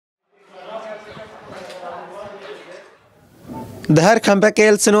دهر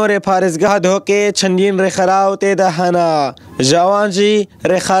کەمپەکێل سنۆرێ پارێزگا دهۆکێ چەندین ڕێکخراو تێدا هەنا ژاوانجی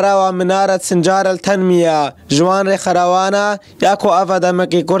ڕێکخراوە منارە سنجارە تەنمیە ژوان ڕێکخراوانە یاکۆ ئەڤە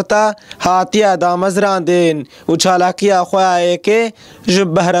دەمەکی کورتە هاتیە دامەزراندین و چالاکیە خۆیەکێ ژ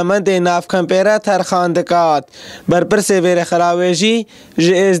بەهرەمەندێ ناف کەمپێرە تەرخان دەکات بەرپرسێ vê ڕێکخراوێژی ژ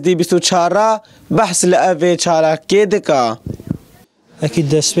SD24 بەحس لە ئەڤێ چالاکیێ دکا.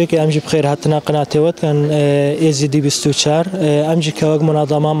 أكيد دەستپێکی ئەمجی بخێر هاتنە قناتێوەت کەن SD24 ئەمجی کەوەک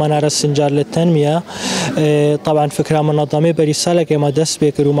منظەما منارە سنجار لە تەنمیە طبعا فکرا منظەمەی بەریسالێک ئێمە دەست پێ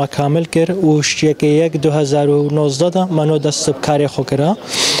کرد و ما کامل کرد و شتێکی 2019 منۆ دەست بکارێ خۆ کرا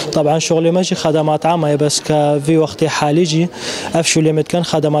طبعا شغلی مەجی خدمات عامة بس كفي وقت حاليجي أفشو لمت كان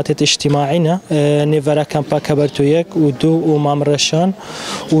خدمات اجتماعية نيفرا كەمپا کەبەرتوویەک ودو ومامرشان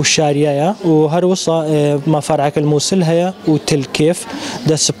وشاريايا وهروصا مفرعك الموصل هي وتلكيف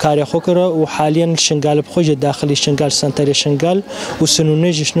دەست بکارێ خۆ کرا و حاليا شنگال بخۆی داخلی شنگال سنتەری شنگال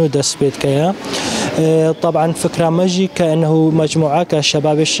وسنونێژی شنو دەست پێ طبعا فكرة مجي كأنه مجموعة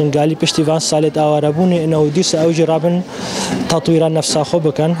كشباب الشنغالي بشتيفان سالت أواربوني إنه ديس أوجي رابن تطوير النفس أخو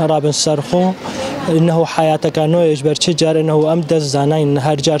بكن رابن سرخو إنه حياتك إنه يجبر تجار إنه أمد الزانين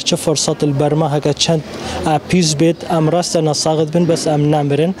هرجار شو فرصة البرمة هكا شن أبيز بيت أم راسنا صاغد بن بس أم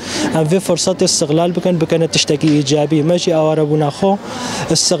نامرن أم في فرصة استغلال بكن تشتكي إيجابي مجي أواربون أخو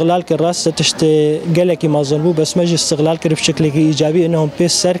استغلال كراس تشتي قالك ما ظلمو بس مجي استغلال كر بشكل إيجابي إنهم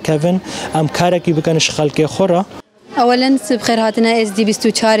بيسر كيفن أم كاركي بكن شخالك خورا. اولا بخير هاتنا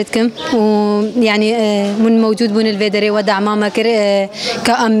SD24 كم ويعني من موجود بون الفيدري ودعما مكر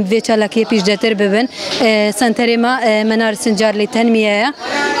كأم في چالاكي بيش دتر ببن سنتري ما منار سنجار للتنمية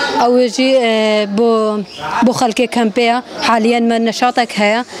او جي بو خلقي كامبيا حاليا من نشاطك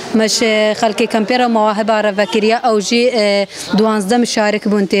هيا مش خلقي كامبيرا مواهب رفكريا او جي دوانزده مشارك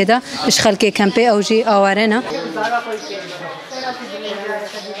بون تيدا اش خلقي كامبي او جي اوارنا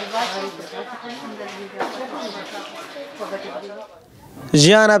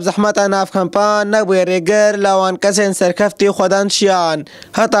ژیانە بزەحمەتە ناف کەمپان نەبووە ڕێگر لاوان کەسێن سەرکەفتی خۆدان چیان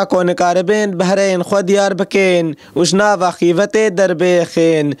هەتا کۆنکارە بێن بەهرەیەن خۆ دیار بکەین وش ناڤە خیڤەتێ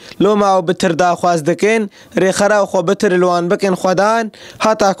دەربێخێن لۆما و بتردا خواز دەکەن ڕێخەرا و خۆ بتر لوان بکەن خۆدان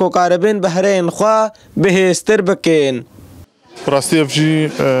هەتا کۆکارە بێن بەهرەیەن خۆ بەهێزتر بکەن. راستي افجي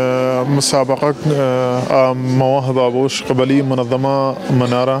مسابقة مواهب ابوش قبلي منظمة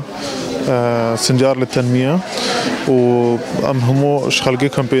منارة سنجار للتنمية وام همو خلقي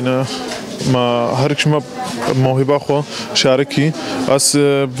كامبينا ما هركش ما موهبة خو شاركي اس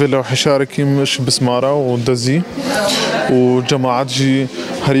بلو حشاركي مش بسمارة ودزي وجماعات جي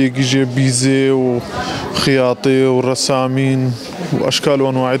هريجي جي بيزي وخياطي ورسامين واشكال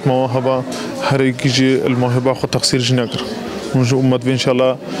وانواع مواهب هريجي جي الموهبة خو تقصير جناقر ومد إن شاء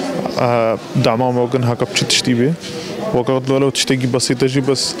الله دعمام وقن هاك بتشي تشتيبه وقت لو تشتكي بسيطة جي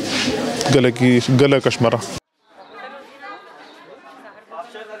بس قلق أشمرة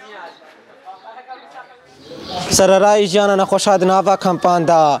سررای ژیانە نەخۆشاد ناڤە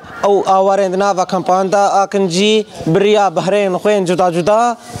کەمپاندا ئەو ئاوارێن ناڤە کەمپاندا ئاکنجی بریا بەهرەیەن خوێن جودا جودا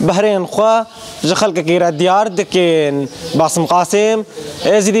بەهرەیەن خۆ ژە خەڵکەکەیرە دیار دەکەن باسم قاسم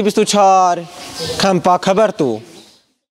SD24 کەمپا کەبەرتوو.